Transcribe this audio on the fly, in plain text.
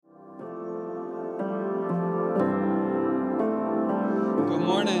Good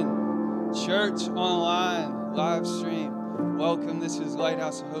morning, church online, live stream. Welcome. This is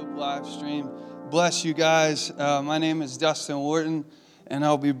Lighthouse of Hope live stream. Bless you guys. My name is Dustin Wharton, and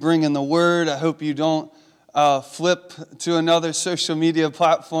I'll be bringing the word. I hope you don't flip to another social media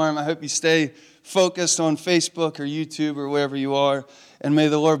platform. I hope you stay focused on Facebook or YouTube or wherever you are, and may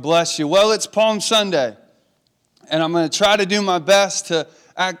the Lord bless you. Well, it's Palm Sunday, and I'm going to try to do my best to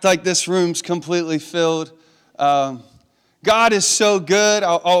act like this room's completely filled. God is so good.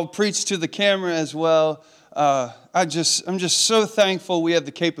 I'll preach to the camera as well. I'm just so thankful we have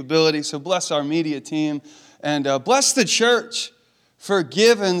the capability. So bless our media team and bless the church for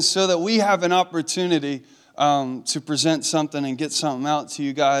giving so that we have an opportunity to present something and get something out to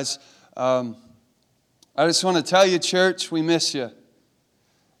you guys. I just want to tell you, church, we miss you.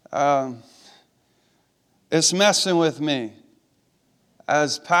 It's messing with me.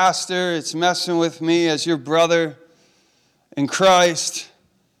 As pastor, it's messing with me as your brother in Christ.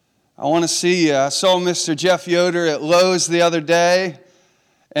 I want to see you. I saw Mr. Jeff Yoder at Lowe's the other day,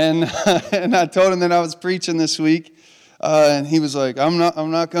 and I told him that I was preaching this week, and he was like, I'm not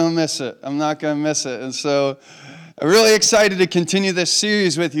going to miss it. I'm not going to miss it. And so I'm really excited to continue this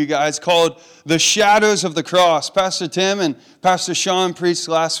series with you guys called The Shadows of the Cross. Pastor Tim and Pastor Sean preached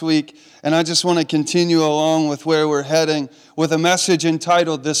last week, and I just want to continue along with where we're heading with a message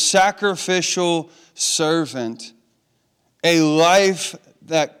entitled The Sacrificial Servant. A life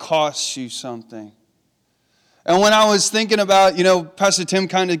that costs you something. And when I was thinking about, Pastor Tim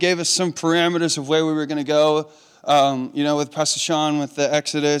kind of gave us some parameters of where we were going to go, with Pastor Sean, with the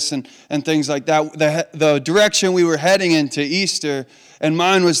Exodus and things like that. The direction we were heading into Easter, and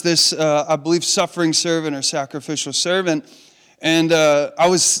mine was this, I believe, suffering servant or sacrificial servant. And I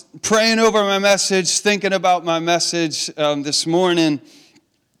was praying over my message, thinking about my message this morning.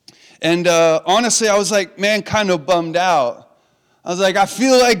 And honestly, I was like, man, kind of bummed out. I was like, I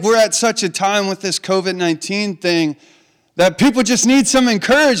feel like we're at such a time with this COVID-19 thing that people just need some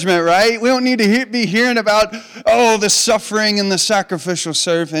encouragement, right? We don't need to be hearing about, the suffering and the sacrificial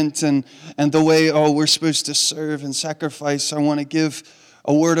servant and the way, we're supposed to serve and sacrifice. I want to give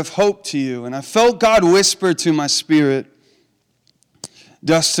a word of hope to you. And I felt God whisper to my spirit,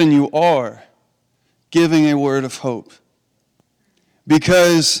 Dustin, you are giving a word of hope.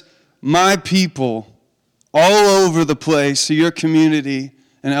 Because my people all over the place, your community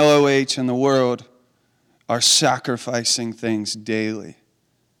and LOH and the world, are sacrificing things daily,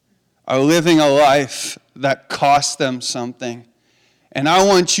 are living a life that costs them something. And I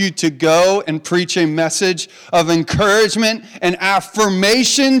want you to go and preach a message of encouragement and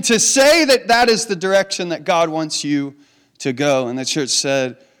affirmation to say that that is the direction that God wants you to go. And the church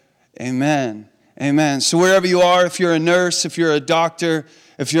said, amen. Amen. So wherever you are, if you're a nurse, if you're a doctor,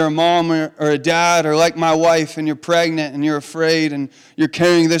 if you're a mom or a dad, or like my wife and you're pregnant and you're afraid and you're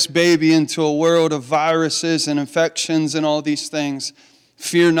carrying this baby into a world of viruses and infections and all these things,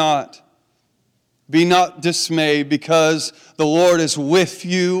 fear not. Be not dismayed, because the Lord is with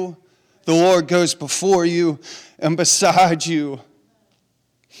you. The Lord goes before you and beside you.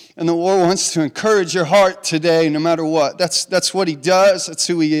 And the Lord wants to encourage your heart today no matter what. That's what He does. That's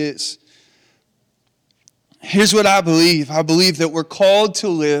who He is. Here's what I believe. I believe that we're called to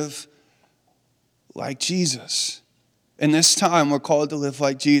live like Jesus. In this time, we're called to live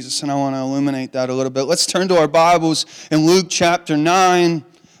like Jesus, and I want to illuminate that a little bit. Let's turn to our Bibles in Luke chapter 9,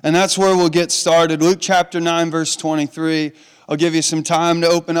 and that's where we'll get started. Luke chapter 9, verse 23. I'll give you some time to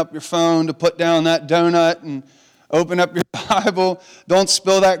open up your phone, to put down that donut, and open up your Bible. Don't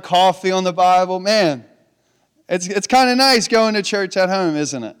spill that coffee on the Bible. Man, it's kind of nice going to church at home,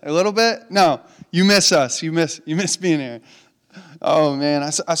 isn't it? A little bit? No. You miss us. You miss being here. Oh, man.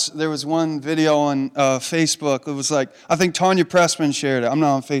 There was one video on Facebook. It was like, I think Tanya Pressman shared it. I'm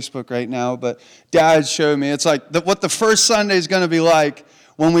not on Facebook right now, but Dad showed me. It's like what the first Sunday is going to be like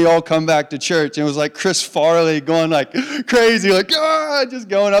when we all come back to church. And it was like Chris Farley going like crazy, like, just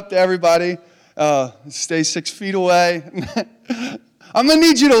going up to everybody. Stay 6 feet away. I'm going to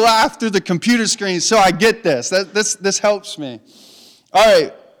need you to laugh through the computer screen so I get this. This helps me. All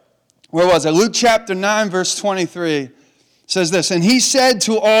right. Where was I? Luke chapter 9, verse 23 says this. And he said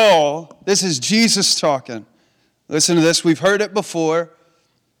to all, this is Jesus talking. Listen to this. We've heard it before.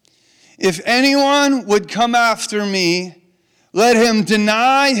 If anyone would come after me, let him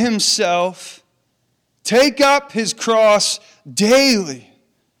deny himself, take up his cross daily,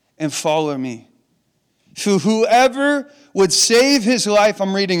 and follow me. For whoever would save his life,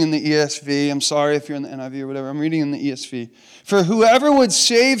 I'm reading in the ESV. I'm sorry if you're in the NIV or whatever. I'm reading in the ESV. For whoever would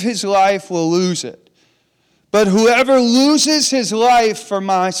save his life will lose it. But whoever loses his life for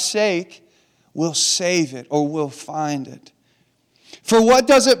my sake will save it or will find it. For what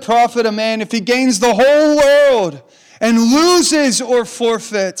does it profit a man if he gains the whole world and loses or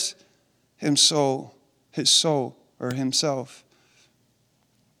forfeits his soul or himself?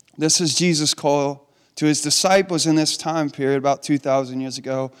 This is Jesus' call to his disciples in this time period about 2,000 years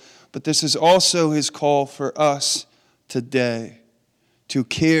ago. But this is also his call for us today, to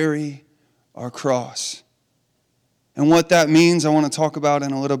carry our cross. And what that means, I want to talk about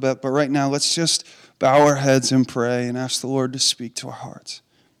in a little bit. But right now, let's just bow our heads and pray and ask the Lord to speak to our hearts.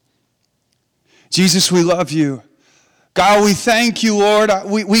 Jesus, we love you. God, we thank you, Lord.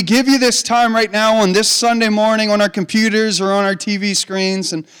 We give you this time right now on this Sunday morning on our computers or on our TV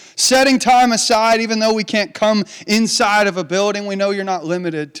screens and setting time aside, even though we can't come inside of a building. We know you're not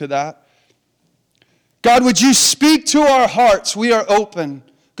limited to that. God, would you speak to our hearts? We are open.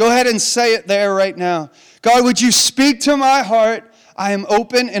 Go ahead and say it there right now. God, would you speak to my heart? I am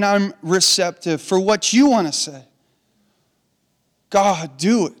open and I'm receptive for what you want to say. God,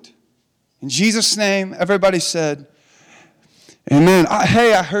 do it. In Jesus' name, everybody said, amen.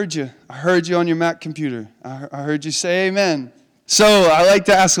 Hey, I heard you. I heard you on your Mac computer. I heard you say amen. So I like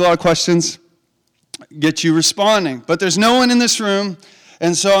to ask a lot of questions, get you responding. But there's no one in this room,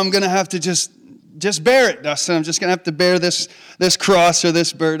 and so I'm going to have to just bear it, Dustin. I'm just going to have to bear this cross or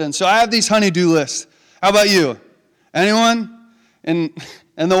this burden. So I have these honey-do lists. How about you? Anyone? And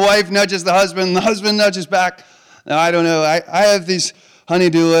the wife nudges the husband nudges back. No, I don't know. I have these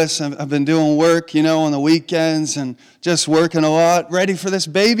honey-do lists. I've been doing work, on the weekends and just working a lot. Ready for this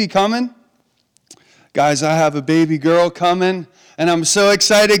baby coming? Guys, I have a baby girl coming, and I'm so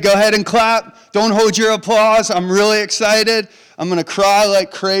excited. Go ahead and clap. Don't hold your applause. I'm really excited. I'm going to cry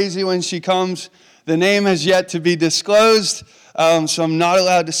like crazy when she comes. The name has yet to be disclosed, so I'm not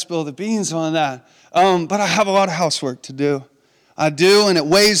allowed to spill the beans on that. But I have a lot of housework to do. I do, and it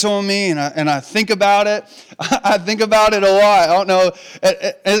weighs on me, and I think about it. I think about it a lot. I don't know.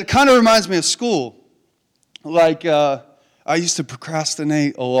 It kind of reminds me of school. Like, I used to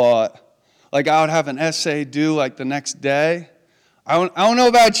procrastinate a lot. Like, I would have an essay due, like, the next day. I don't know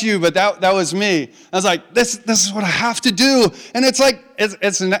about you, but that was me. I was like, this is what I have to do. And it's like,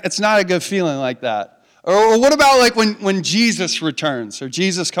 it's not a good feeling like that. Or what about, like, when Jesus returns or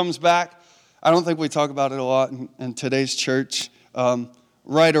Jesus comes back? I don't think we talk about it a lot in today's church.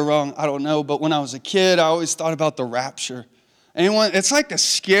 Right or wrong, I don't know. But when I was a kid, I always thought about the rapture. It's like a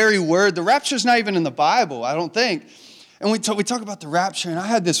scary word. The rapture's not even in the Bible, I don't think. And we talk about the rapture, and I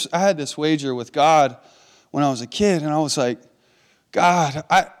had this wager with God when I was a kid, and I was like, God,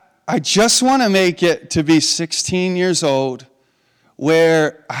 I just want to make it to be 16 years old,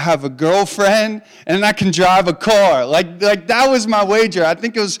 where I have a girlfriend and I can drive a car. Like that was my wager. I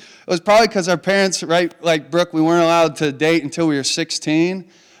think it was probably because our parents, right, like Brooke, we weren't allowed to date until we were 16.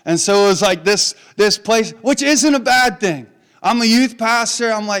 And so it was like this place, which isn't a bad thing. I'm a youth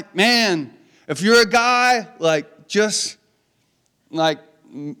pastor. I'm like, man, if you're a guy, like just like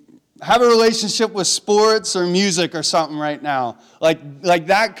have a relationship with sports or music or something right now. Like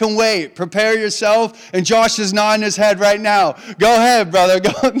that can wait. Prepare yourself. And Josh is nodding his head right now. Go ahead, brother.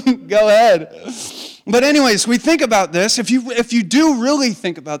 Go ahead. But anyways, we think about this. If you do really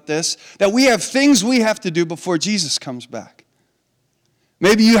think about this, that we have things we have to do before Jesus comes back.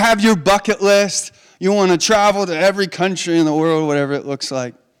 Maybe you have your bucket list. You want to travel to every country in the world, whatever it looks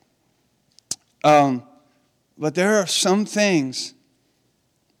like. But there are some things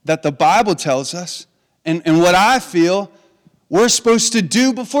that the Bible tells us, and what I feel we're supposed to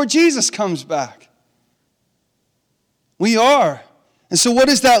do before Jesus comes back. We are. And so what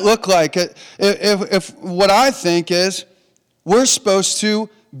does that look like? If what I think is we're supposed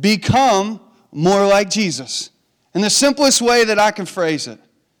to become more like Jesus. In the simplest way that I can phrase it.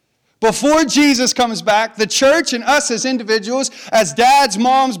 Before Jesus comes back, the church and us as individuals, as dads,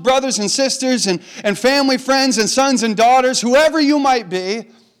 moms, brothers and sisters, and family, friends, and sons and daughters, whoever you might be,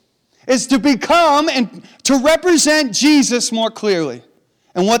 is to become and to represent Jesus more clearly.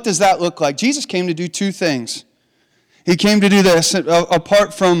 And what does that look like? Jesus came to do two things. He came to do this,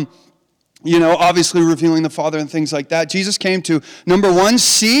 apart from, obviously revealing the Father and things like that. Jesus came to, number one,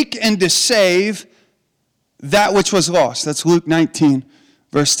 seek and to save that which was lost. That's Luke 19,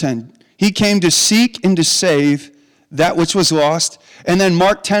 verse 10. He came to seek and to save that which was lost. And then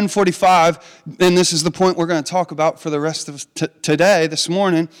Mark 10:45, and this is the point we're going to talk about for the rest of today, this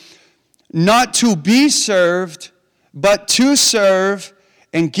morning. Not to be served, but to serve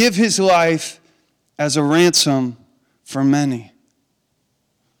and give his life as a ransom for many.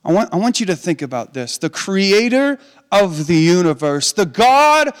 I want you to think about this. The creator of the universe, the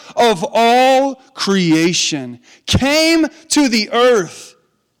God of all creation, came to the earth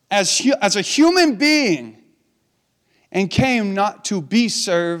as a human being and came not to be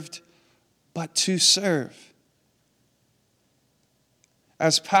served, but to serve.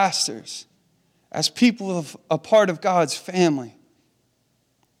 As pastors, as people of a part of God's family,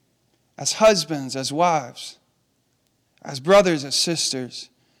 as husbands, as wives, as brothers, as sisters,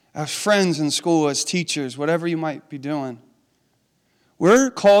 as friends in school, as teachers, whatever you might be doing,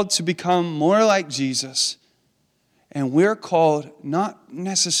 we're called to become more like Jesus. And we're called not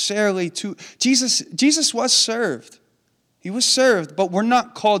necessarily to... Jesus was served. He was served, but we're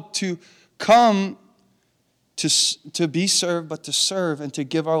not called to come to be served, but to serve and to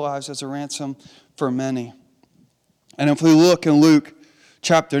give our lives as a ransom for many. And if we look in Luke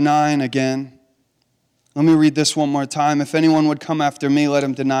chapter 9 again, let me read this one more time. If anyone would come after me, let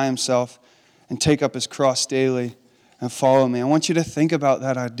him deny himself and take up his cross daily and follow me. I want you to think about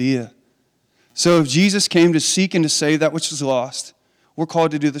that idea. So if Jesus came to seek and to save that which is lost, we're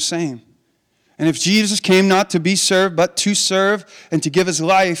called to do the same. And if Jesus came not to be served, but to serve and to give his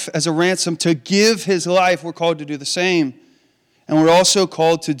life as a ransom, to give his life, we're called to do the same. And we're also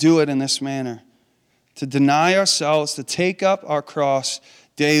called to do it in this manner, to deny ourselves, to take up our cross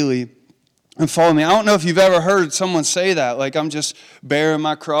daily and follow me. I don't know if you've ever heard someone say that, like, I'm just bearing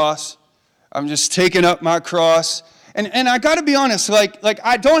my cross. I'm just taking up my cross. And I got to be honest, like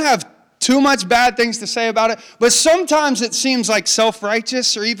I don't have too much bad things to say about it, but sometimes it seems like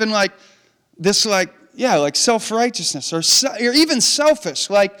self-righteous or even like this, like self-righteousness or even selfish.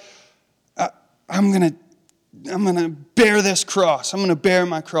 Like, I'm gonna bear this cross. I'm gonna bear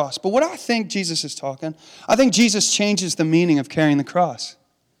my cross. But what I think Jesus is talking, I think Jesus changes the meaning of carrying the cross.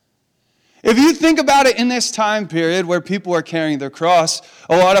 If you think about it in this time period where people are carrying their cross,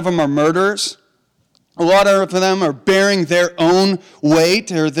 a lot of them are murderers. A lot of them are bearing their own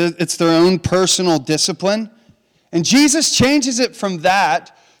weight, or it's their own personal discipline. And Jesus changes it from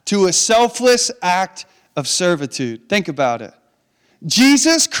that to a selfless act of servitude. Think about it.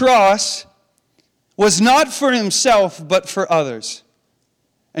 Jesus' cross was not for himself, but for others.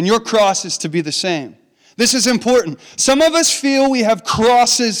 And your cross is to be the same. This is important. Some of us feel we have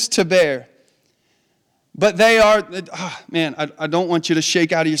crosses to bear. But they are, I don't want you to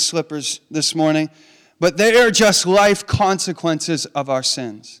shake out of your slippers this morning. But they are just life consequences of our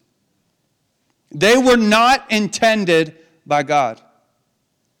sins. They were not intended by God.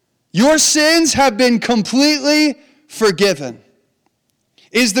 Your sins have been completely forgiven.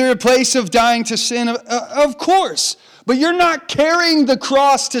 Is there a place of dying to sin? Of course. But you're not carrying the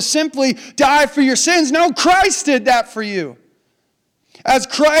cross to simply die for your sins. No, Christ did that for you. As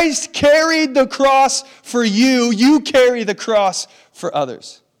Christ carried the cross for you, you carry the cross for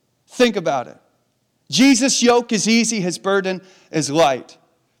others. Think about it. Jesus' yoke is easy, his burden is light.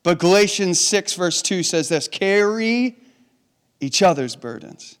 But Galatians 6 verse 2 says this, carry each other's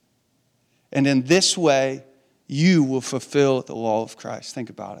burdens. And in this way, you will fulfill the law of Christ. Think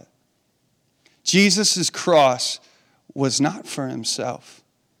about it. Jesus' cross was not for himself.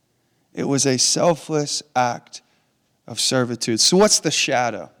 It was a selfless act of servitude. So what's the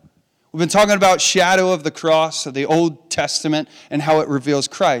shadow? We've been talking about shadow of the cross of the Old Testament and how it reveals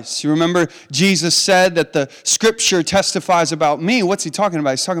Christ. You remember Jesus said that the Scripture testifies about me. What's he talking about?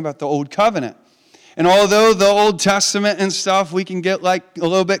 He's talking about the Old Covenant. And although the Old Testament and stuff, we can get like a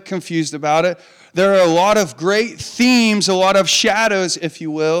little bit confused about it, there are a lot of great themes, a lot of shadows, if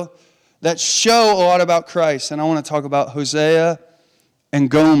you will, that show a lot about Christ. And I want to talk about Hosea and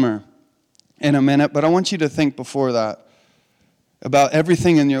Gomer in a minute, but I want you to think before that about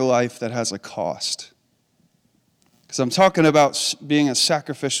everything in your life that has a cost. Because I'm talking about being a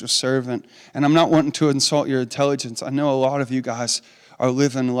sacrificial servant, and I'm not wanting to insult your intelligence. I know a lot of you guys are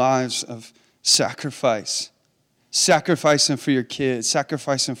living lives of sacrifice. Sacrificing for your kids,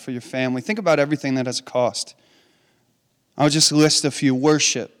 sacrificing for your family. Think about everything that has a cost. I'll just list a few.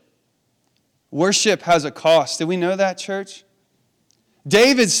 Worship. Worship has a cost. Did we know that, church?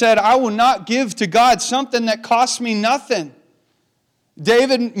 David said, I will not give to God something that costs me nothing.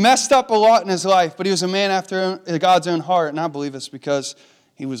 David messed up a lot in his life, but he was a man after God's own heart, and I believe it's because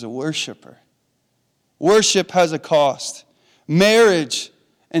he was a worshiper. Worship has a cost. Marriage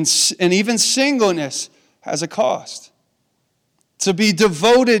and even singleness has a cost. To be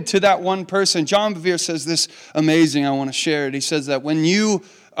devoted to that one person. John Bevere says this amazing, I want to share it. He says that when you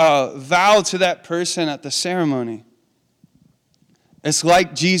vow to that person at the ceremony, it's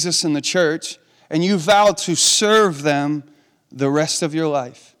like Jesus in the church, and you vow to serve them the rest of your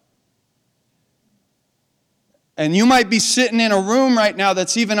life. And you might be sitting in a room right now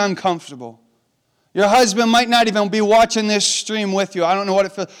that's even uncomfortable. Your husband might not even be watching this stream with you. I don't know what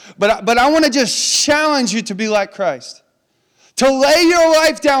it feels. But I want to just challenge you to be like Christ. To lay your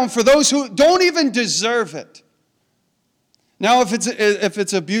life down for those who don't even deserve it. Now, if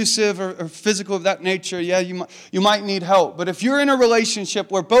it's abusive or physical of that nature, yeah, you might need help. But if you're in a relationship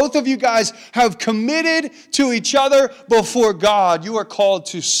where both of you guys have committed to each other before God, you are called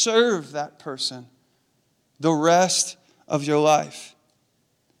to serve that person the rest of your life.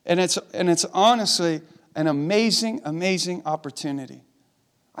 And it's honestly an amazing, amazing opportunity.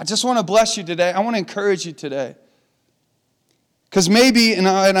 I just want to bless you today. I want to encourage you today. Because maybe, and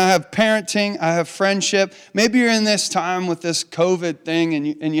I have parenting, I have friendship, maybe you're in this time with this COVID thing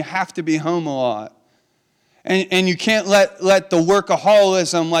and you have to be home a lot. And you can't let the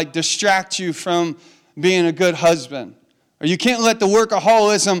workaholism distract you from being a good husband. Or you can't let the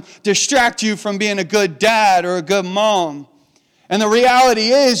workaholism distract you from being a good dad or a good mom. And the reality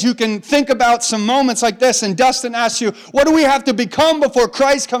is you can think about some moments like this, and Dustin asks you, what do we have to become before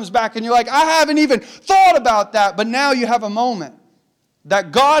Christ comes back? And you're like, I haven't even thought about that. But now you have a moment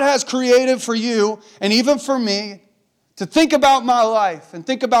that God has created for you, and even for me, to think about my life and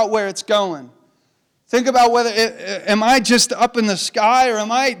think about where it's going. Think about am I just up in the sky or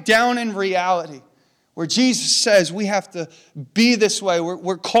am I down in reality? Where Jesus says we have to be this way.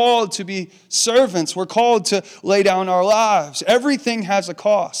 We're called to be servants. We're called to lay down our lives. Everything has a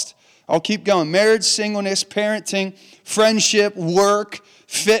cost. I'll keep going. Marriage, singleness, parenting, friendship, work,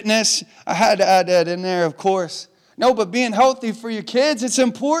 fitness. I had to add that in there, of course. No, but being healthy for your kids, it's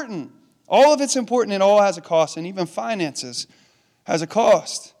important. All of it's important. It all has a cost. And even finances has a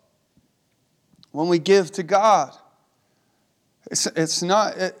cost. When we give to God, that's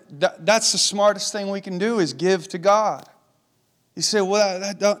the smartest thing we can do is give to God. You say, well,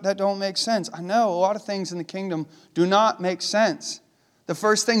 that don't make sense. I know a lot of things in the kingdom do not make sense. The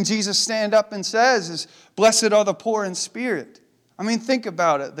first thing Jesus stand up and says is, blessed are the poor in spirit. I mean, think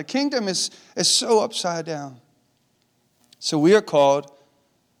about it. The kingdom is so upside down. So we are called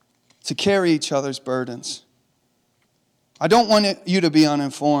to carry each other's burdens. I don't want you to be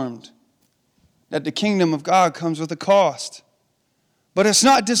uninformed that the kingdom of God comes with a cost. But it's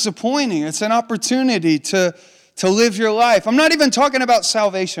not disappointing. It's an opportunity to live your life. I'm not even talking about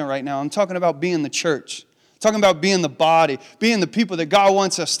salvation right now. I'm talking about being the church. I'm talking about being the body, being the people that God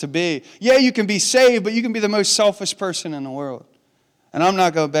wants us to be. Yeah, you can be saved, but you can be the most selfish person in the world. And I'm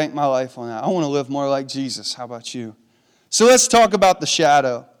not going to bank my life on that. I want to live more like Jesus. How about you? So let's talk about the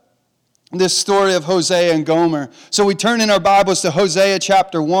shadow. This story of Hosea and Gomer. So we turn in our Bibles to Hosea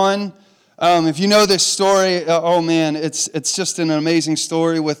chapter 1. If you know this story, oh man, it's just an amazing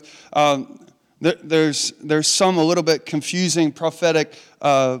story with there's some a little bit confusing prophetic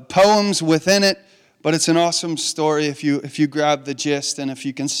poems within it, but it's an awesome story if you grab the gist and if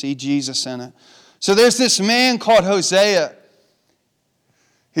you can see Jesus in it. So there's this man called Hosea.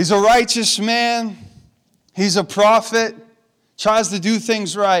 He's a righteous man. He's a prophet. Tries to do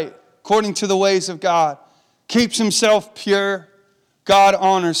things right according to the ways of God. Keeps himself pure. God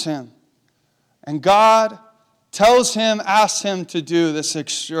honors him. And God asks him to do this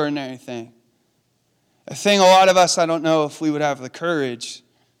extraordinary thing. A thing a lot of us, I don't know if we would have the courage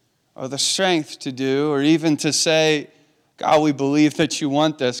or the strength to do, or even to say, God, we believe that you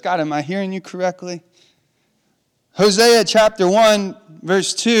want this. God, am I hearing you correctly? Hosea chapter 1,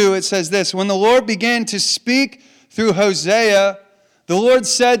 verse 2, it says this, when the Lord began to speak through Hosea, the Lord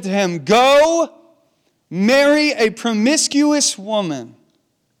said to him, go marry a promiscuous woman,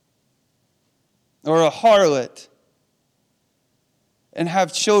 or a harlot, and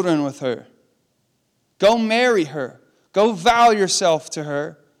have children with her. Go marry her. Go vow yourself to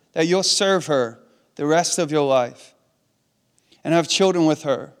her that you'll serve her the rest of your life and have children with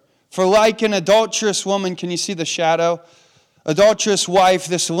her. For like an adulterous woman, can you see the shadow? Adulterous wife,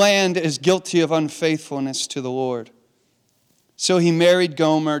 this land is guilty of unfaithfulness to the Lord. So he married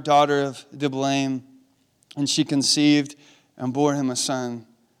Gomer, daughter of Diblaim, and she conceived and bore him a son.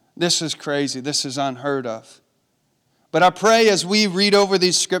 This is crazy. This is unheard of. But I pray as we read over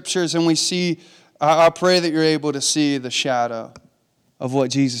these scriptures and we see, I pray that you're able to see the shadow of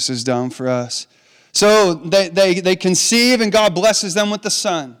what Jesus has done for us. So they conceive and God blesses them with the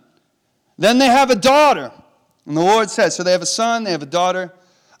son. Then they have a daughter. And the Lord says, so they have a son, they have a daughter.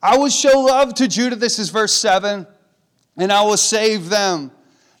 I will show love to Judah, this is verse 7, and I will save them.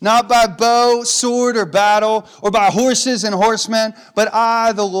 Not by bow, sword, or battle, or by horses and horsemen, but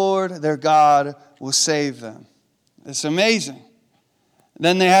I, the Lord, their God, will save them. It's amazing.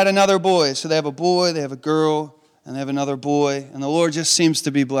 Then they had another boy. So they have a boy, they have a girl, and they have another boy. And the Lord just seems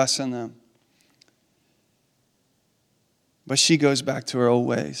to be blessing them. But she goes back to her old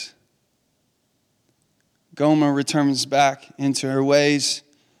ways. Gomer returns back into her ways.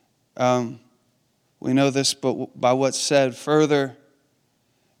 We know this but by what's said further.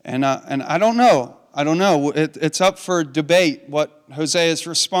 And I don't know. I don't know. It's up for debate what Hosea's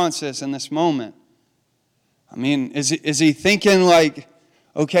response is in this moment. I mean, is he thinking like,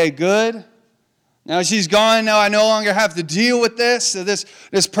 okay, good. Now she's gone. Now I no longer have to deal with this. So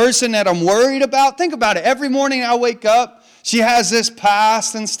this person that I'm worried about. Think about it. Every morning I wake up, she has this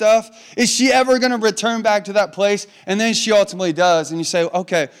past and stuff. Is she ever going to return back to that place? And then she ultimately does. And you say,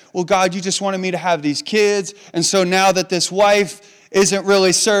 okay, well, God, you just wanted me to have these kids. And so now that this wife isn't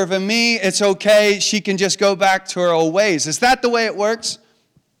really serving me, it's okay. She can just go back to her old ways. Is that the way it works?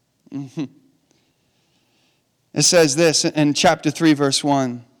 Mm-hmm. It says this in chapter 3, verse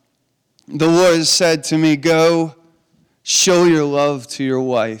 1. The Lord said to me, go, show your love to your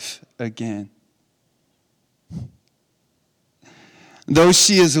wife again. Though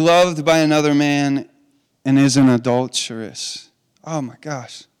she is loved by another man and is an adulteress. Oh my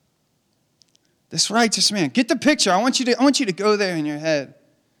gosh. This righteous man. Get the picture. I want you to go there in your head.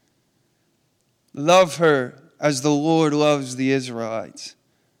 Love her as the Lord loves the Israelites,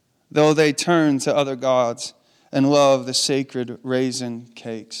 though they turn to other gods and love the sacred raisin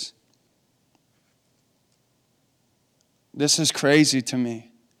cakes. This is crazy to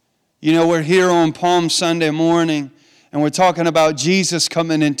me. You know, we're here on Palm Sunday morning, and we're talking about Jesus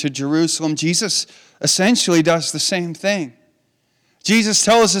coming into Jerusalem. Jesus essentially does the same thing. Jesus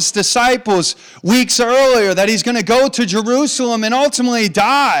tells his disciples weeks earlier that he's going to go to Jerusalem and ultimately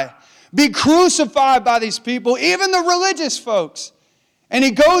die, be crucified by these people, even the religious folks. And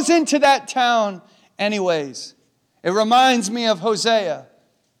he goes into that town anyways. It reminds me of Hosea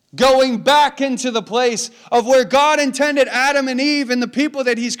going back into the place of where God intended Adam and Eve and the people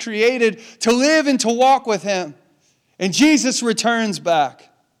that he's created to live and to walk with him. And Jesus returns back,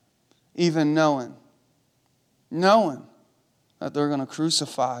 even knowing that they're going to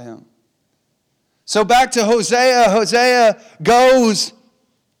crucify him. So back to Hosea. Hosea goes,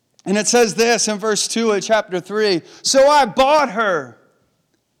 and it says this in verse 2 of chapter 3. So I bought her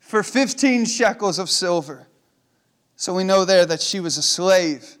for 15 shekels of silver. So we know there that she was a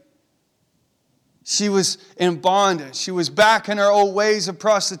slave. She was in bondage. She was back in her old ways of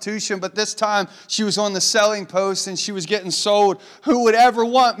prostitution, but this time she was on the selling post and she was getting sold. Who would ever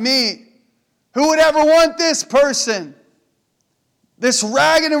want me? Who would ever want this person? This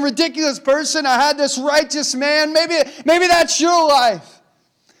ragged and ridiculous person? I had this righteous man. Maybe that's your life.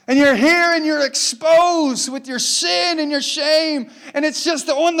 And you're here and you're exposed with your sin and your shame. And it's just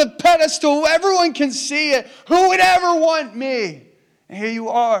on the pedestal. Everyone can see it. Who would ever want me? And here you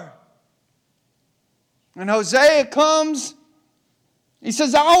are. And Hosea comes. He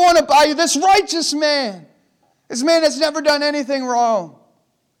says, I want to buy you this righteous man. This man has never done anything wrong.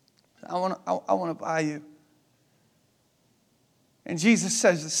 I want to buy you. And Jesus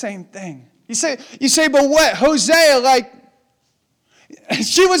says the same thing. You say, but what? Hosea, like,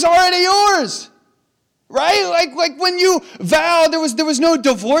 she was already yours. Right? Like when you vowed, there was no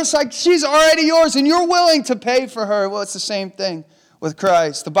divorce. Like, she's already yours and you're willing to pay for her. Well, it's the same thing with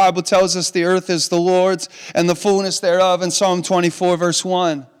Christ. The Bible tells us the earth is the Lord's and the fullness thereof in Psalm 24, verse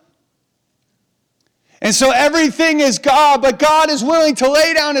 1. And so everything is God, but God is willing to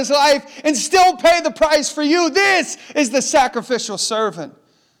lay down his life and still pay the price for you. This is the sacrificial servant.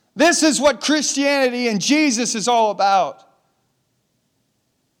 This is what Christianity and Jesus is all about.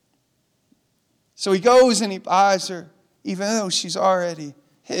 So he goes and he buys her, even though she's already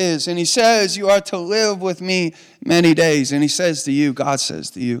his. And he says, you are to live with me many days. And he says to you, God says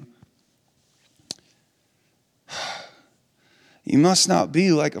to you, you must not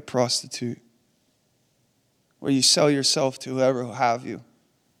be like a prostitute, where you sell yourself to whoever will have you,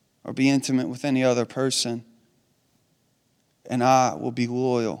 or be intimate with any other person. And I will be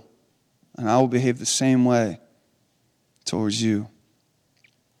loyal, and I will behave the same way towards you.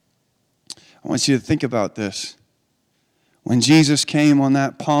 I want you to think about this. When Jesus came on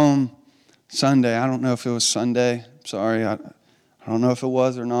that Palm Sunday, I don't know if it was Sunday, sorry, I don't know if it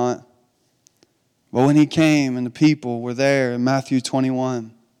was or not. But when he came and the people were there in Matthew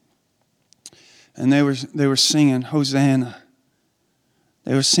 21, and they were singing Hosanna.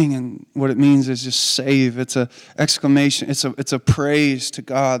 They were singing what it means is just save. It's a exclamation. It's a praise to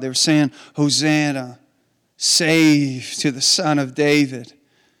God. They were saying Hosanna, save to the Son of David.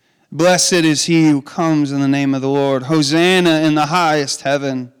 Blessed is he who comes in the name of the Lord. Hosanna in the highest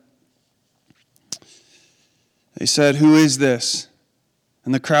heaven. They said, who is this?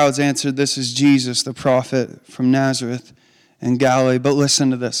 And the crowds answered, this is Jesus, the prophet from Nazareth in Galilee. But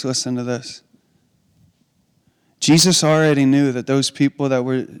listen to this, listen to this. Jesus already knew that those people that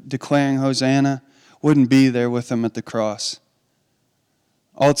were declaring Hosanna wouldn't be there with him at the cross.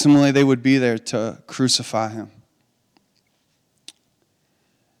 Ultimately, they would be there to crucify him.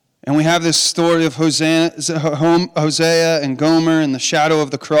 And we have this story of Hosea and Gomer and the shadow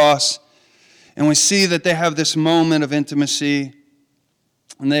of the cross. And we see that they have this moment of intimacy.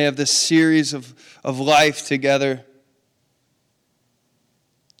 And they have this series of life together.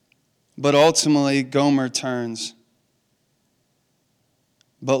 But ultimately, Gomer turns.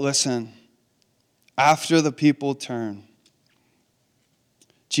 But listen, after the people turn,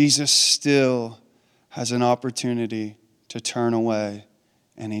 Jesus still has an opportunity to turn away,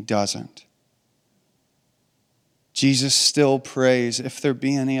 and he doesn't. Jesus still prays, if there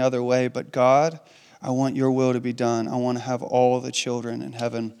be any other way, but God, I want your will to be done. I want to have all the children in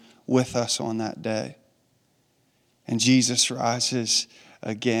heaven with us on that day. And Jesus rises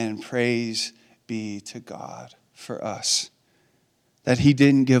again. Praise be to God for us. That he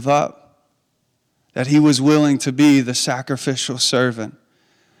didn't give up. That he was willing to be the sacrificial servant.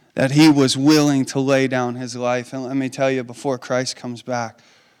 That he was willing to lay down his life. And let me tell you, before Christ comes back,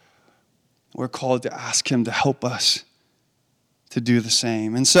 we're called to ask him to help us to do the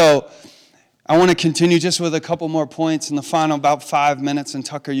same. And so I want to continue just with a couple more points in the final about 5 minutes. And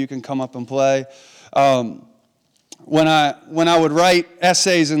Tucker, you can come up and play. When I would write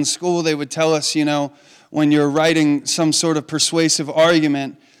essays in school, they would tell us, when you're writing some sort of persuasive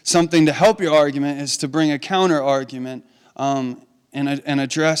argument, something to help your argument is to bring a counter argument and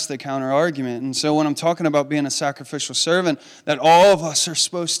address the counter argument. And so when I'm talking about being a sacrificial servant, that all of us are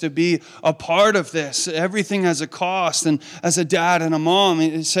supposed to be a part of this. Everything has a cost. And as a dad and a mom,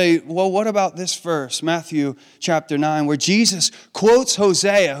 you say, well, what about this verse, Matthew chapter 9, where Jesus quotes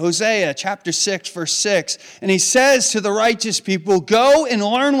Hosea chapter 6, verse 6. And he says to the righteous people, go and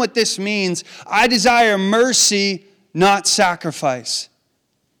learn what this means. I desire mercy, not sacrifice.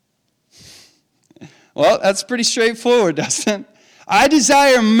 Well, that's pretty straightforward, doesn't it? I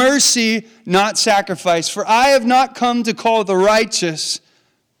desire mercy, not sacrifice. For I have not come to call the righteous,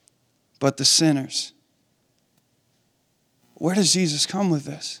 but the sinners. Where does Jesus come with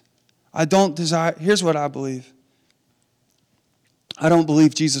this? Here's what I believe. I don't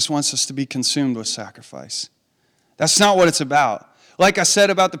believe Jesus wants us to be consumed with sacrifice. That's not what it's about. Like I said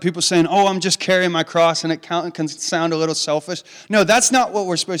about the people saying, I'm just carrying my cross, and it can sound a little selfish. No, that's not what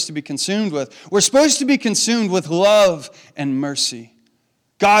we're supposed to be consumed with. We're supposed to be consumed with love and mercy.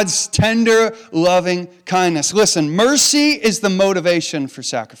 God's tender, loving kindness. Listen, mercy is the motivation for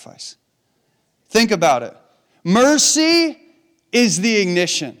sacrifice. Think about it. Mercy is the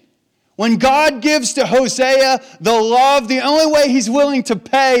ignition. When God gives to Hosea the love, the only way he's willing to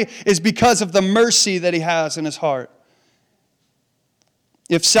pay is because of the mercy that he has in his heart.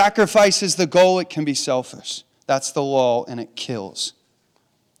 If sacrifice is the goal, it can be selfish. That's the law, and it kills.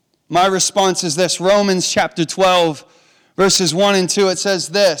 My response is this. Romans chapter 12, verses 1 and 2, it says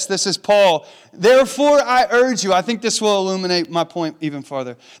this. This is Paul. Therefore I urge you, I think this will illuminate my point even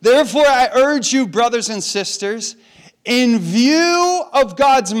farther. Therefore I urge you, brothers and sisters, in view of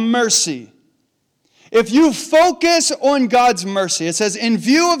God's mercy. If you focus on God's mercy, it says, in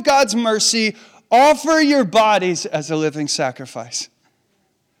view of God's mercy, offer your bodies as a living sacrifice.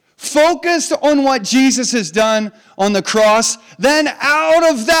 Focused on what Jesus has done on the cross, then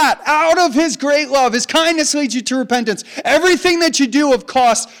out of his great love, his kindness leads you to repentance. Everything that you do of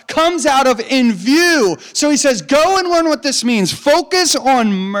cost comes out of in view. So he says, go and learn what this means. Focus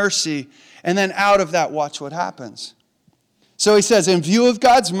on mercy, and then out of that, watch what happens. So he says, in view of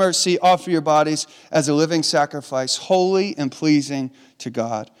God's mercy, offer your bodies as a living sacrifice, holy and pleasing to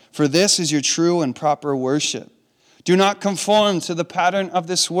God. For this is your true and proper worship. Do not conform to the pattern of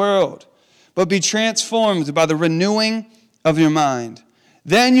this world, but be transformed by the renewing of your mind.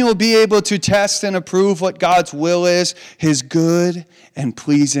 Then you will be able to test and approve what God's will is, his good and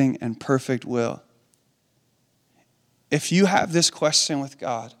pleasing and perfect will. If you have this question with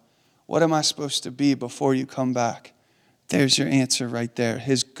God, what am I supposed to be before you come back? There's your answer right there.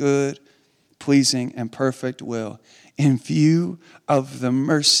 His good, pleasing, and perfect will. In view of the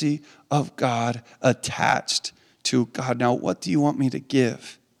mercy of God attached to God. Now, what do you want me to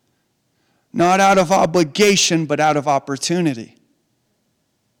give? Not out of obligation, but out of opportunity.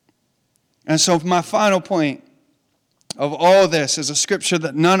 And so my final point of all this is a scripture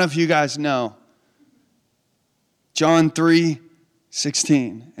that none of you guys know. John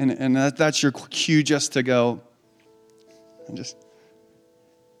 3:16. And that's your cue just to go. And just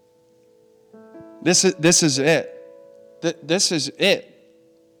This is it. This is it.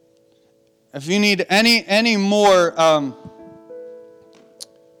 If you need any more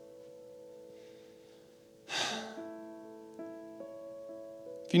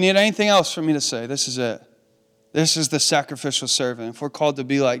if you need anything else for me to say, this is it. This is the sacrificial servant. If we're called to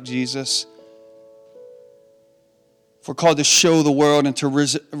be like Jesus, We're called to show the world and to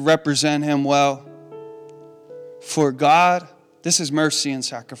represent Him well. For God, this is mercy and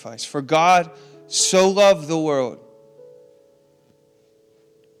sacrifice. For God so loved the world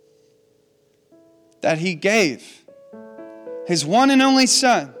that He gave His one and only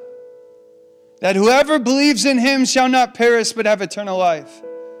Son, that whoever believes in Him shall not perish but have eternal life.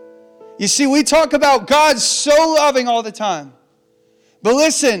 You see, we talk about God so loving all the time. But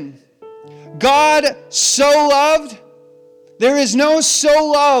listen, God so loved, there is no so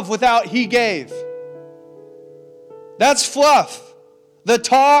love without He gave. That's fluff. The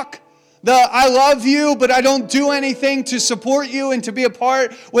talk, the I love you, but I don't do anything to support you and to be a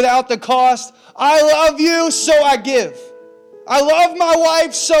part without the cost. I love you, so I give. I love my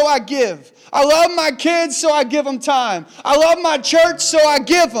wife, so I give. I love my kids, so I give them time. I love my church, so I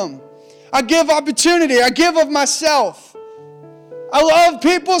give them. I give opportunity. I give of myself. I love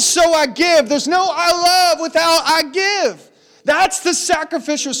people, so I give. There's no I love without I give. That's the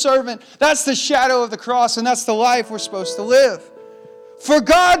sacrificial servant. That's the shadow of the cross, and that's the life we're supposed to live. For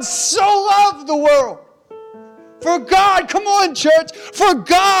God so loved the world. For God, come on, church. For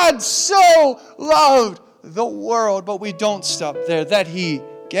God so loved the world. But we don't stop there. That He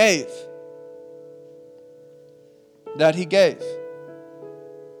gave. That He gave.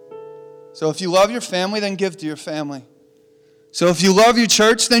 So if you love your family, then give to your family. So if you love your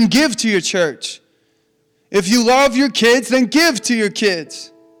church, then give to your church. If you love your kids, then give to your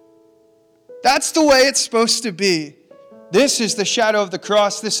kids. That's the way it's supposed to be. This is the shadow of the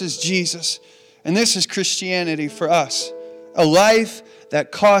cross. This is Jesus. And this is Christianity for us. A life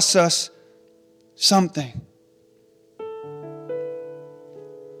that costs us something.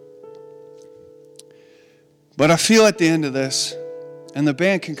 But I feel at the end of this, and the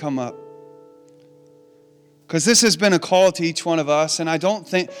band can come up, because this has been a call to each one of us, and I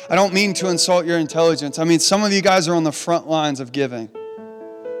don't mean to insult your intelligence. I mean, some of you guys are on the front lines of giving.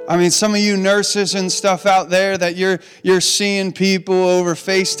 I mean, some of you nurses and stuff out there that you're seeing people over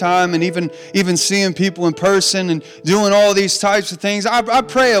FaceTime and even seeing people in person and doing all these types of things. I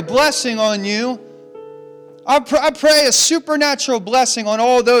pray a blessing on you. I pray a supernatural blessing on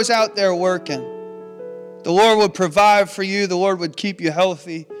all those out there working. The Lord would provide for you. The Lord would keep you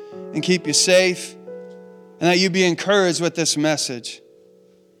healthy and keep you safe. And that you be encouraged with this message.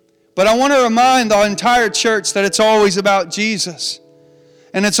 But I want to remind the entire church that it's always about Jesus.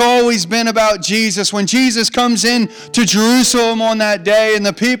 And it's always been about Jesus. When Jesus comes in to Jerusalem on that day and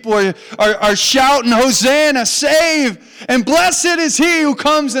the people are shouting, Hosanna, save, and blessed is he who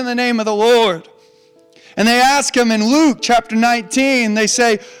comes in the name of the Lord. And they ask him in Luke chapter 19, they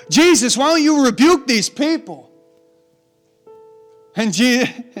say, Jesus, why don't you rebuke these people? And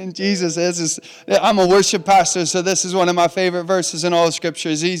Jesus says, I'm a worship pastor, so this is one of my favorite verses in all the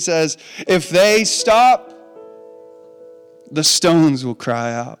scriptures. He says, if they stop, the stones will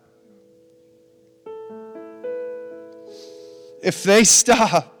cry out. If they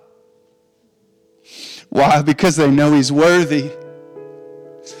stop. Why? Because they know he's worthy.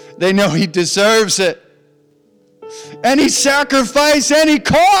 They know he deserves it. Any sacrifice, any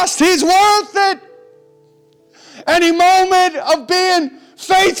cost, he's worth it. Any moment of being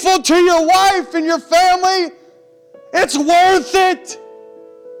faithful to your wife and your family, it's worth it.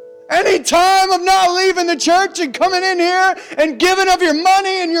 Any time of not leaving the church and coming in here and giving of your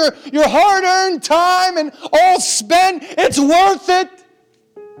money and your hard-earned time and all spent, it's worth it.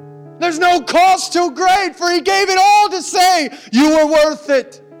 There's no cost too great, for he gave it all to say you were worth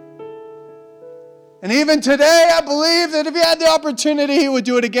it. And even today, I believe that if he had the opportunity, he would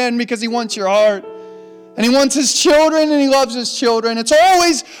do it again because he wants your heart. And he wants his children, and he loves his children. It's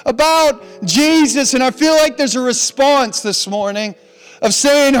always about Jesus, and I feel like there's a response this morning of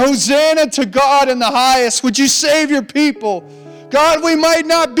saying, Hosanna to God in the highest. Would you save your people? God, we might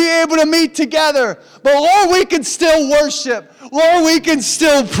not be able to meet together, but Lord, we can still worship. Lord, we can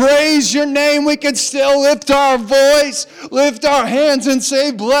still praise your name. We can still lift our voice, lift our hands and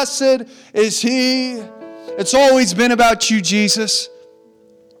say, blessed is he. It's always been about you, Jesus.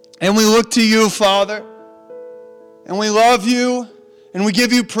 And we look to you, Father. And we love you, and we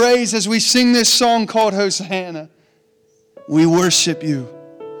give you praise as we sing this song called Hosanna. We worship you.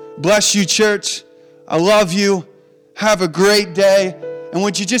 Bless you, church. I love you. Have a great day. And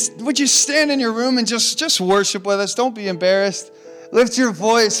would you stand in your room and just worship with us? Don't be embarrassed. Lift your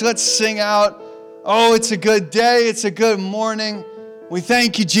voice. Let's sing out. Oh, it's a good day. It's a good morning. We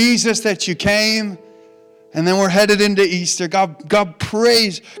thank you, Jesus, that you came. And then we're headed into Easter. God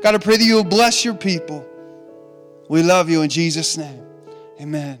praise. God, I pray that you will bless your people. We love you in Jesus' name.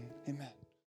 Amen.